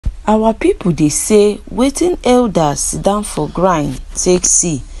Our people dey say wetin elders sit down for ground take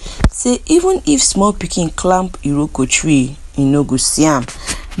see, say even if small pikin climb iroko tree e no go see am.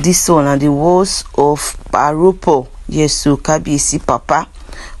 Dis one na the words of Ropo, yes, so Kabiyesi papa,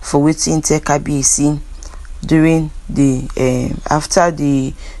 for wetin tell Kabiyesi during the after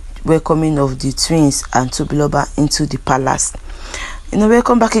the welcoming of the twins and Tobiloba into the palace.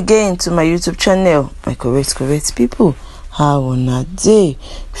 Welcome back again to my YouTube channel, my correct people. How una day?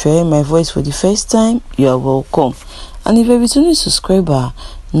 If you hear my voice for the first time, you are welcome. And if you're a returning subscriber,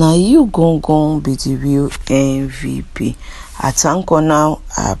 now you gon be the real MVP. I thank you now,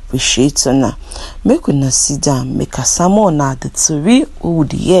 I appreciate you now. Make una sit down, make a summon now the theory who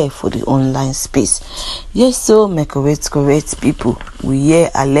the hear for the online space. Yes, so my correct people, we hear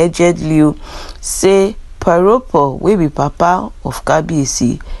allegedly say Ropo will be papa of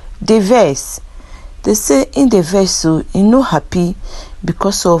Kabiyesi, the verse. They say in the verse, so he no happy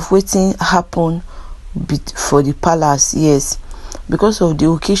because of wetin happen for the palace, yes, because of the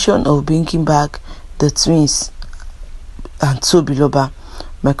occasion of bringing back the twins and Tobiloba.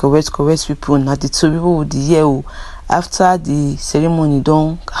 My correct people, now the two people with the year after the ceremony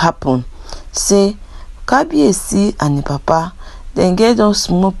don't happen, say Kabiyesi and the papa then get those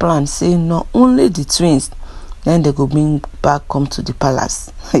small plans, say not only the twins, then they go bring back come to the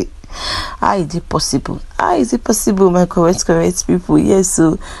palace. How is it possible? How is it possible, my correct people? Yes,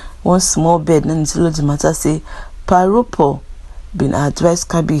 so one small bed, then it's the matter say Ropo been advised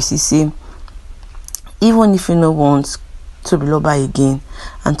Kabiyesi say even if you no want Tobiloba again,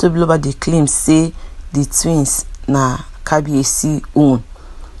 and Tobiloba they claim say the twins na Kabiyesi own,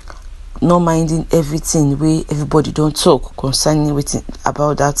 not minding everything way everybody don't talk concerning waiting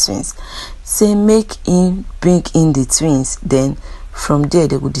about that twins, say make him bring in the twins, then from there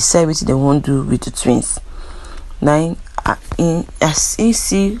they will decide what they want to do with the twins. Now as you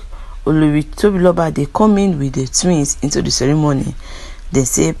see Olori Tobiloba, they come in with the twins into the ceremony. They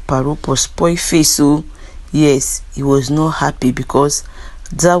say Ropo spoil face, so yes, he was not happy because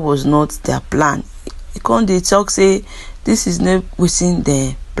that was not their plan. They talk say this is not within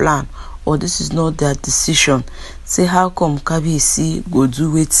their plan, or this is not their decision. Say how come Kabiyesi go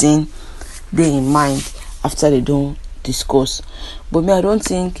do wetin they in mind after they don't discuss. But me, I don't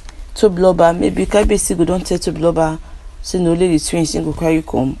think Tobiloba, maybe Kabiyesi go don't tell Tobiloba say no, let the twins go carry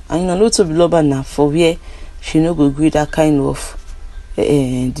come, and know Tobiloba now for where she no go agree that kind of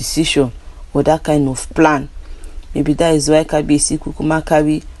decision or that kind of plan. Maybe that is why Kabiyesi kukuma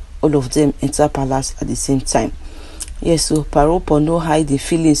carry all of them enter palace at the same time. Yes, so Ropo no hide the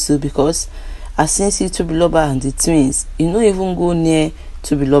feelings, so because as soon see Tobiloba and the twins, you no even go near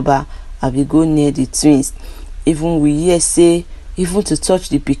Tobiloba, I will go near the twins. Even we hear say even to touch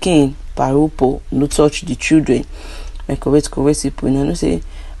the pikin, Ropo no touch the children. My correct people, you know say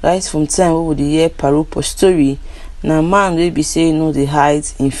right from time we would hear Ropo story. Now man will be saying no, they hide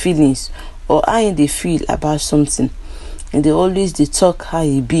in feelings or how they feel about something, and they always they talk how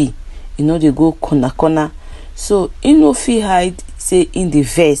he be. They go corner. So no feel hide say in the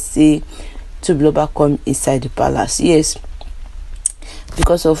verse say Tobiloba come inside the palace. Yes,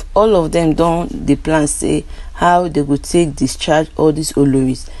 because of all of them don't the plan say how they would take discharge all these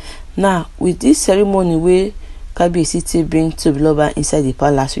Oloris. Now with this ceremony where Kabiyesi bring Tobiloba inside the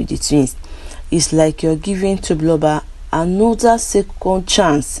palace with the twins, it's like you're giving Tobiloba another second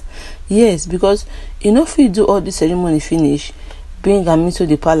chance. Yes, because if you do all the ceremony finish, bring am into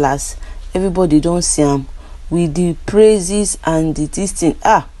the palace, everybody don't see him with the praises and the this thing.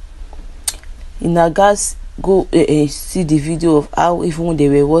 In August, go see the video of how even when they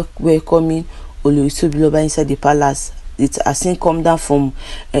were welcoming Olori Tobiloba inside the palace, it as him come down from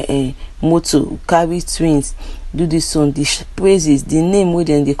motor, carry twins, do this one, the praises, the name wey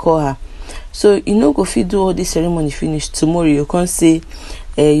dem they call her. So go fit do all this ceremony finish tomorrow, you can't say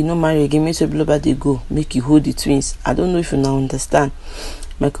marry again, make Tobiloba they go make you hold the twins. I don't know if you now understand,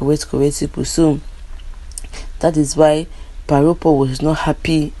 my correct people. So that is why Ropo was not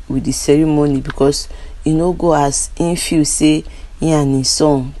happy with the ceremony, because go as in feel say he and his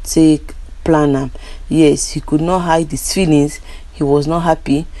son take plan. Yes, he could not hide his feelings. He was not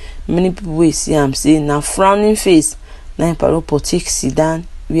happy. Many people will see him say now frowning face. Now Ropo take sit down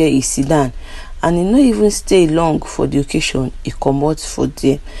where he sit down, and he not even stay long for the occasion. He come out for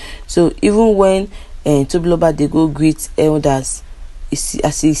there. So even when Tobiloba they go greet elders,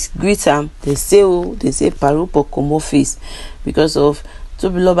 as he greet them, they say Ropo come off face, because of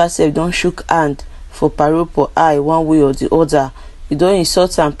Tobiloba self don't shook hand for Ropo eye one way or the other. He don't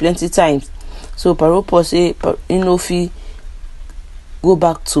insult him plenty times. So Ropo say if he go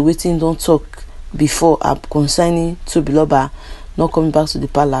back to waiting don't talk before concerning Tobiloba. not coming back to the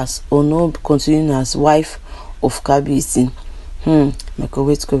palace or not continuing as wife of Kabiyesi. My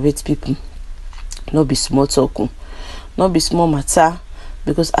correct people, not be small talk, not be small matter,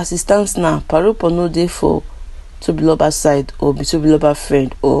 because as it stands now, Ropo no dey for Tobiloba side or be Tobiloba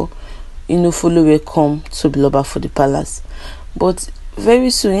friend, or follow where come Tobiloba for the palace. But very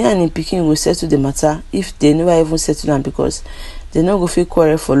soon, he and him pikin will settle the matter, if they never even settle down, because they not go fit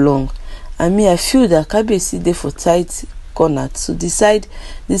quarrel for long. And me, I feel that Kabiyesi dey for tight corner to decide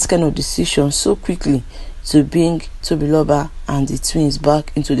this kind of decision so quickly, to bring Tobiloba and the twins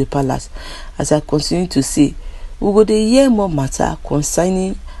back into the palace. As I continue to say, we go dey hear more matter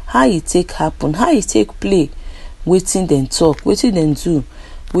concerning how it take happen, how it take play, wetin dem talk, wetin dem do,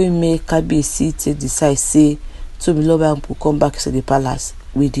 wey make Kabiyesi take decide say Tobiloba will come back to the palace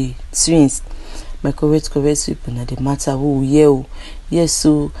with the twins. My correct people, na the matter we hear. Yes,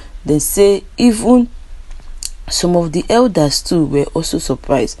 so they say even some of the elders too were also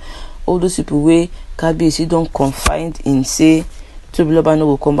surprised. All those people where Kabiyesi don't confide in say Tobiloba no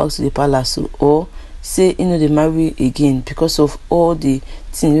will come back to the palace, or say they marry again because of all the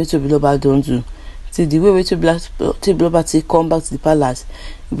things Tobiloba don't do. See, the way Tobiloba take come back to the palace,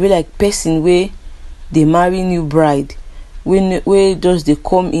 it be like person where they marry new bride, where does they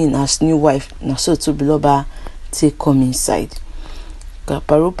come in as new wife. Now so Tobiloba take come inside.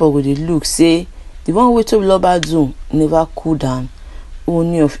 Ropo with the look say the one way Tobiloba do never cool down.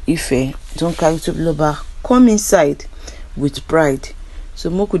 Ooni of Ife don't carry Tobiloba come inside with pride. So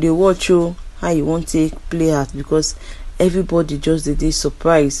Moko dey watch how you want to play out, because everybody just dey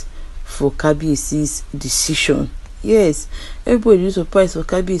surprised for Kabiyesi's decision. Yes, everybody is surprised for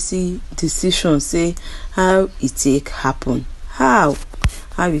Kabiyesi decision. Say how it take happen, how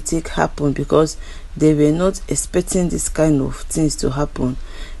it take happen, because they were not expecting this kind of things to happen.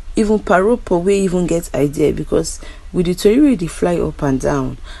 Even Ropo we even get idea, because with the tori wey dey fly up and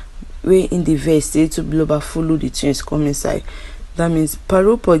down, where in the verse say Tobiloba follow the twins come inside. That means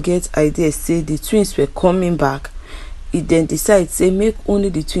Ropo get idea say the twins were coming back. It then decides say make only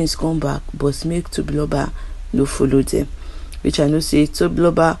the twins come back, but make Tobiloba no follow them. Which I know say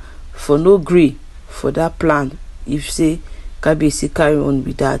Tobiloba for no gree for that plan. If say Kabiyesi carry on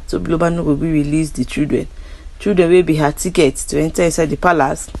with that, Tobiloba no go be release the children will be her ticket to enter inside the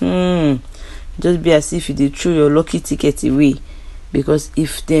palace. Just be as if you did throw your lucky ticket away, because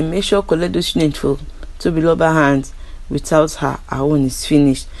if they make sure collect those children for Tobiloba hands without her own is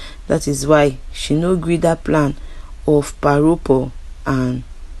finished. That is why she no agree that plan of Ropo and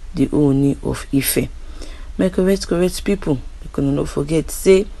the Ooni of Ife. My correct people, you can not forget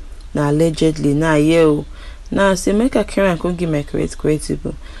say now allegedly now now say make a carry and come give my correct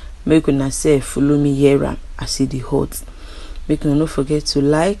people. Make una say follow me here as see the hot. Make una not forget to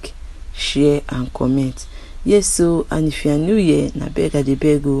like, share and comment. Yes, so and if you are new here, na beg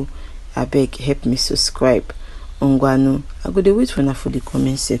I beg help me subscribe. Ongwanu, I go dey wait for the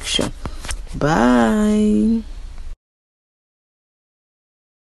comment section. Bye.